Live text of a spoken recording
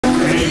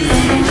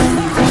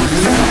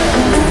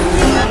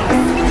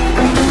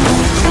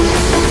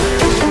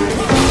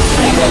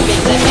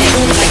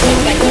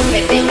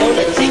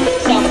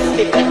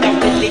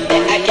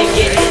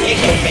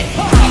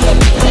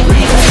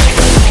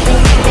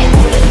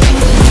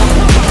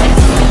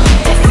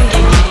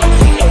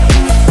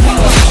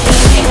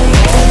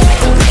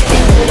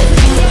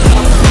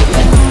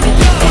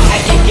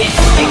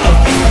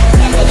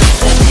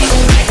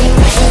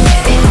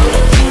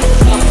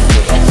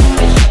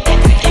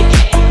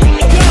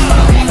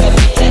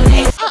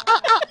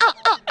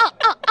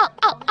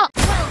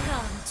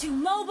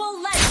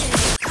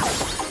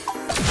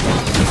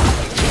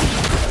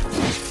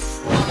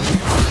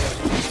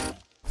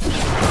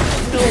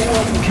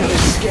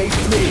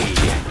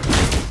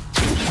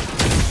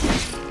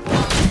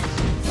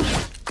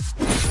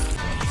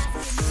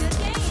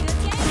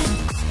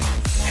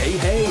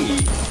Hey,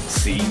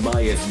 see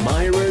my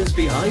admirers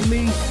behind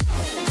me?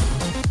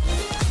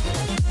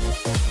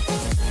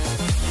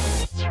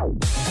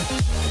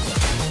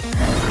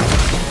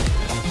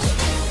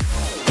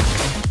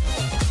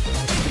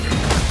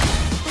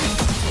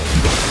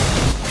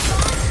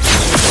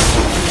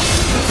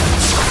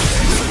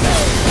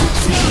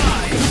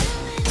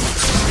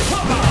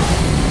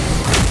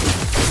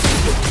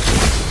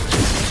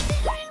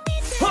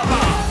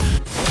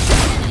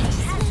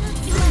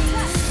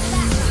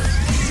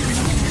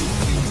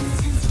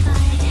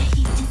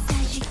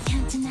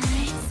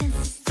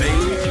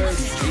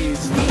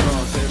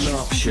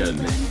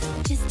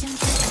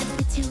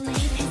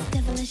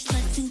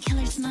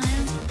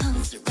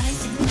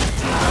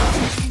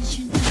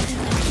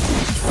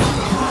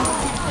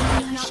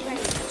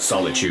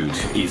 Solitude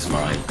is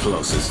my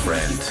closest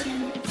friend.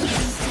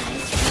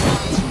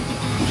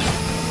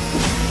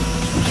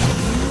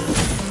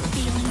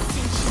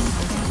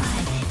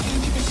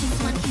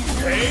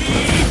 Hey!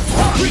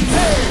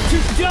 Prepare to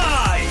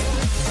die!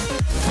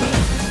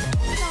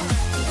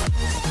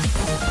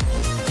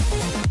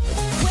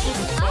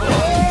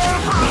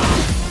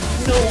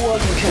 No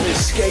one can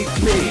escape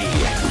me!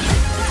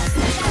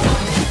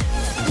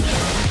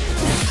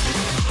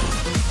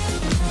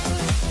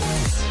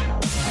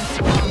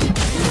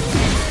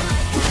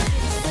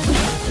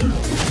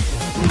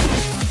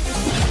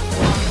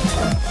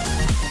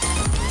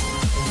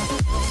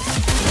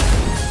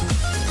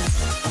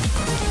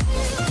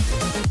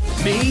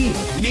 Me?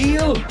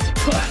 Kneel?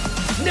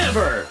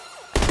 Never!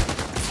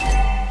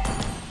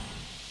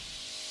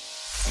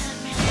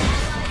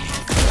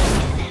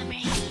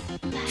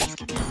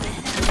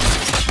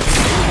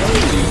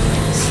 Hey,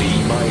 see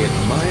my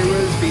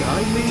admirers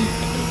behind me?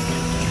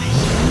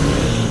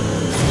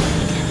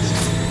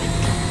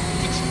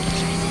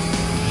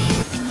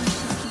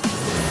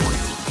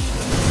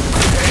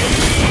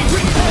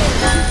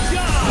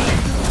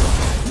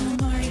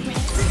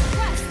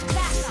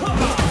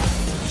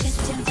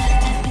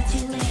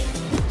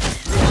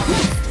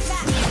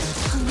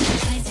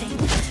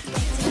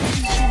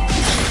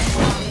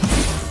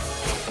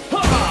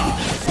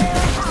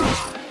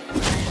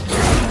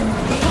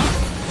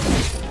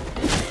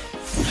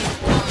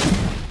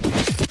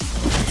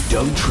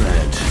 Don't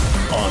tread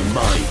on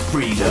my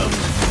freedom.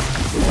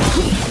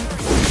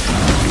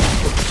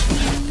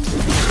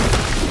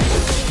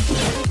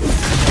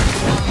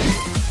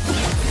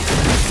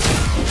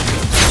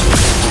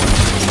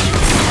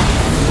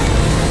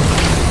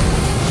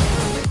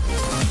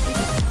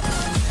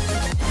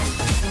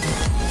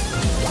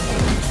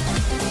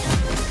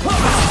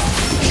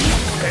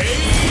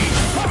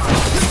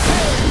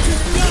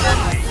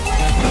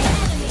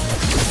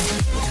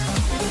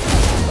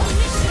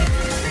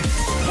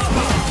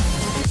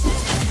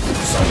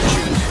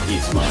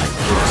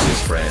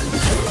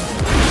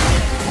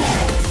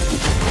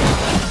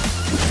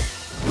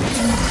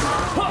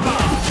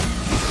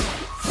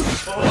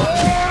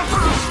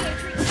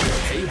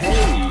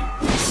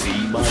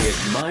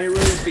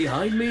 Admirers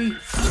behind me?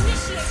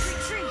 Initiate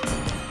retreat.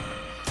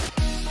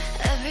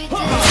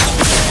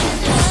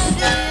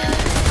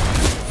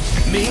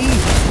 Me?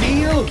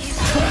 Kneel?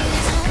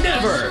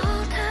 Never!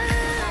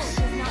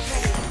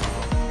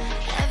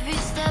 Every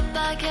step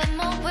I get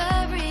more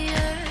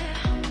warrior.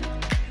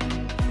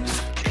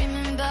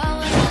 Dreaming about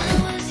when I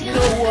was young.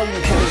 No one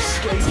can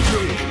escape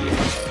me.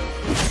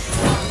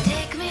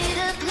 Take me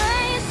to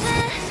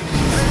places.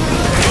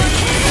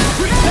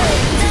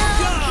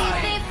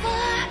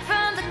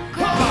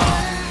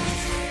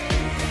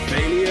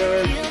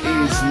 Failure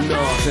is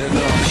not an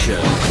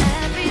option.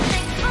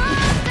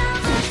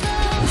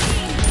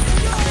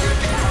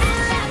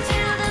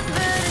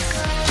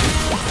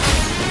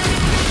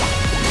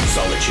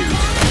 Solitude.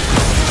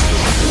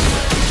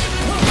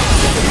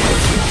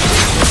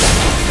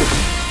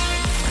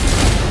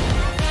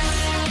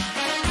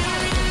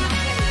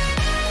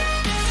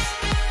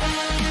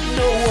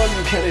 No one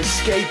can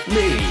escape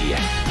me.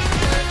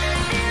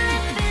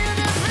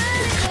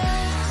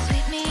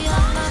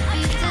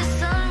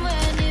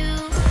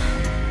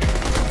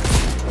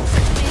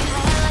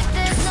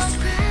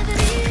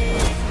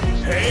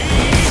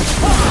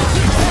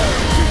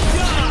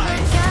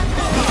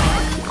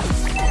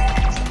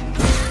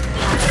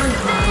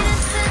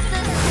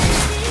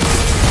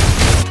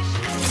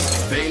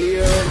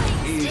 Failure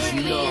is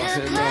not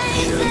enough.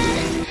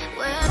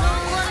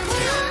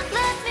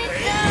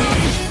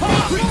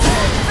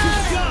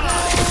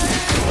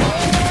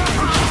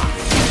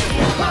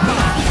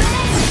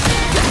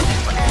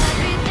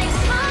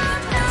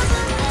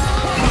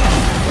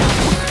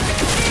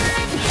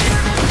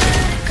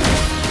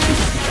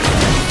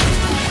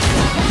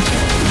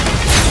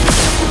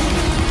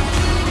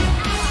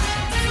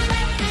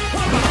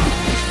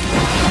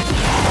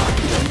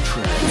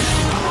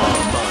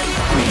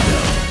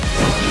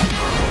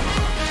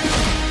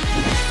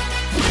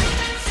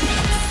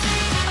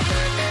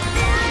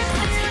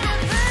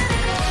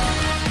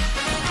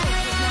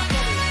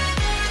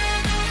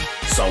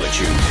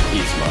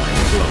 is my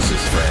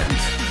closest friend.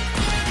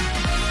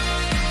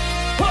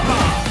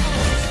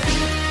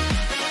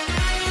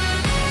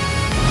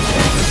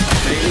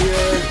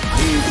 Failure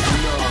is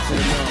not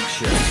an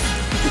option.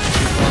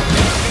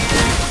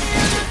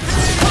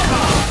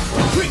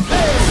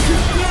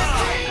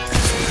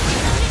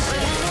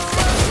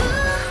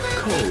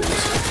 Cold,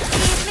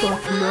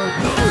 but not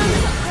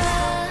cold.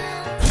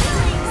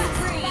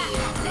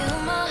 Feel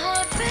my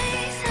heart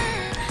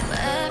racing, but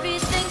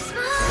everything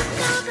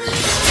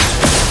sparkles.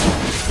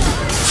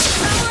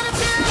 I wanna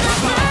feel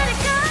like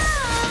vertigo.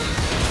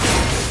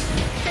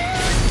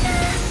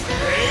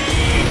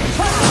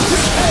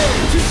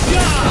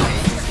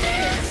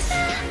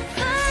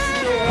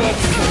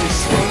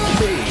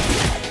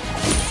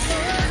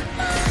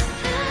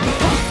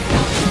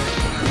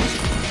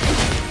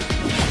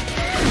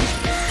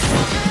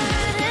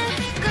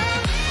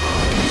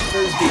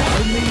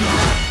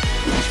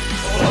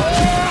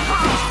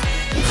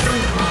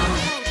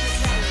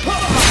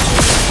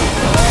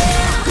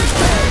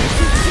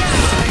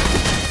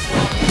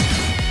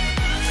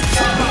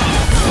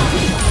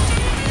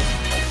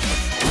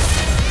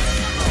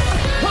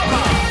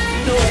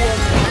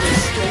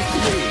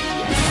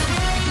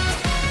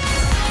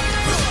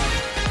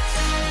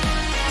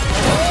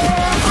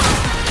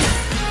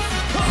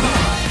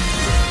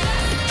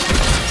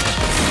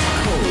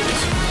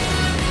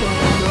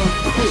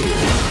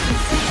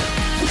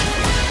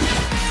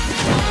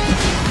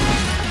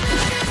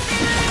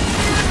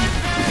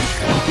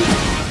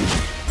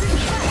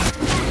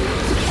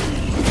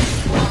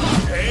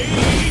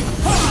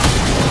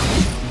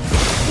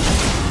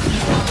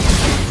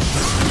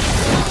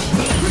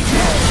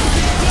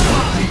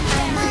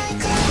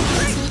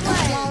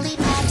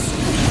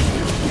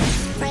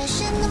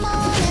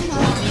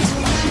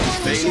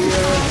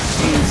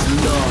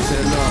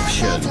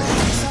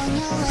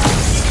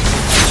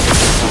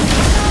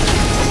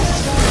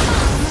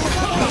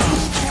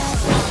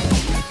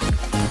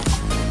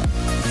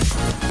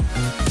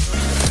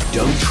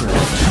 Don't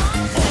tread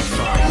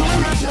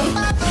on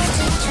my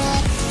freedom.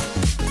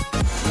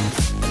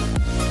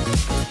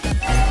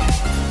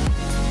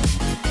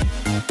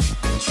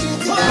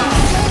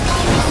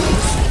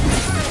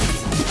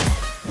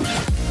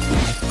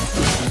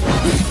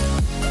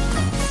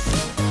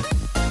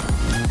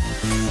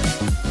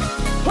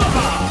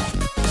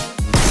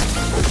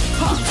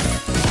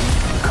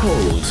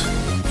 Cold,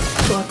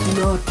 but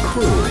not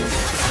cruel.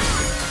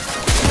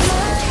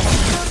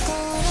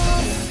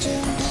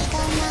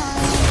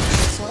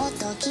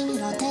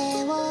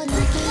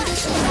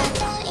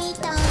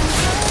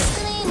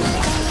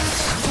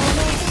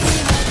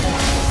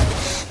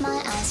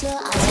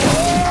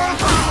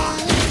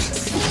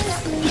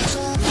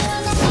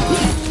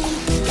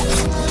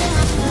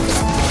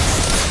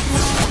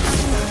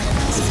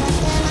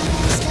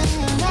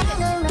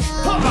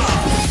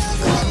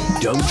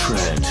 Don't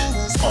tread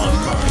on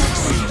my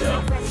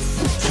freedom.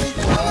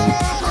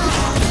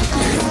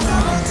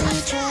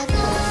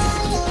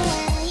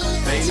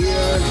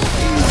 Failure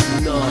is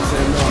not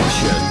an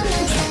option.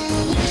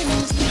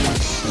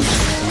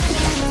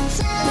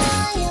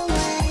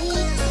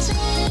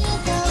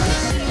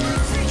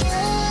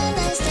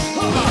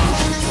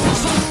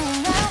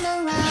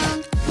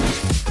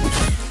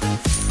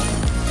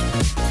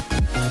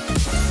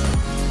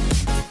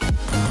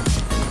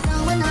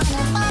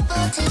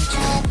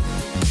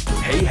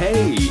 Hey,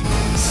 hey!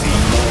 See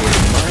my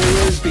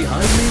admirers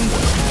behind me?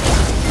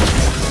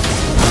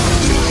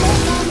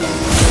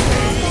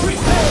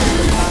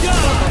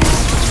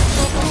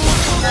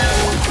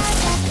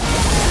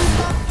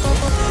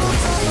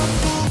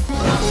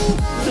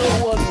 No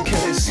one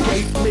can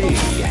escape me!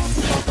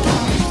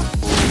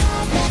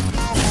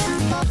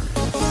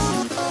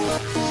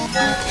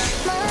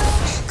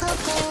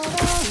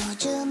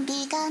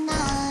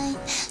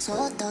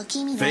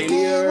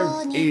 Failure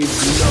is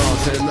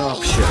not an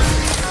option.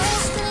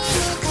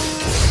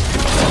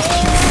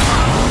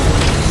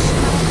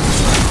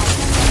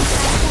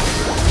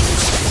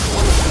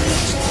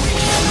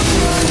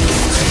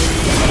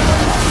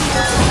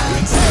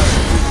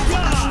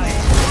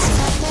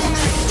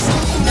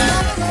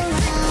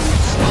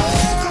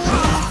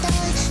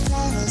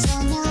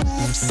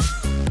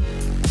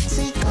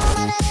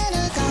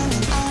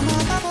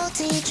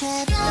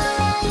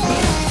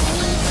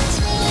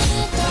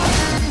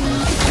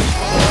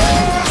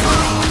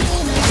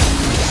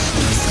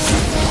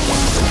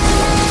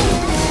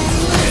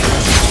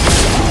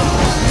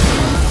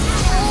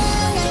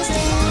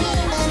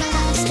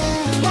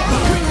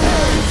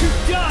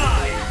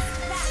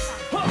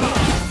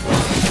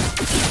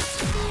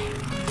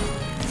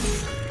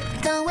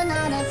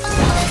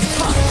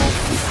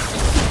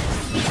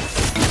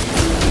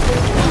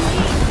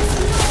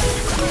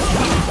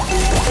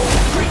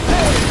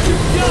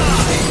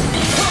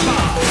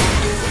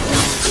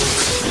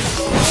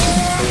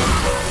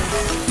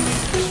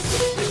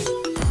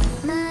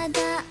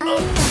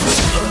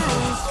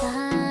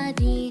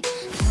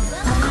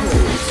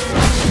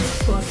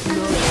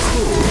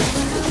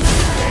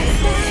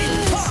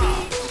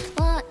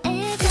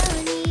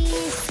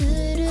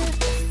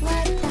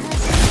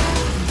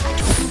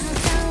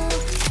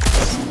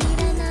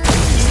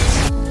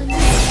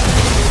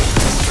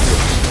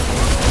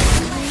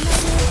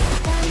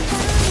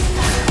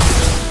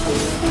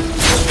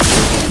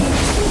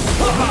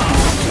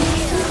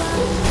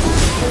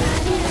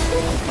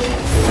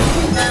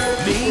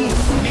 Me?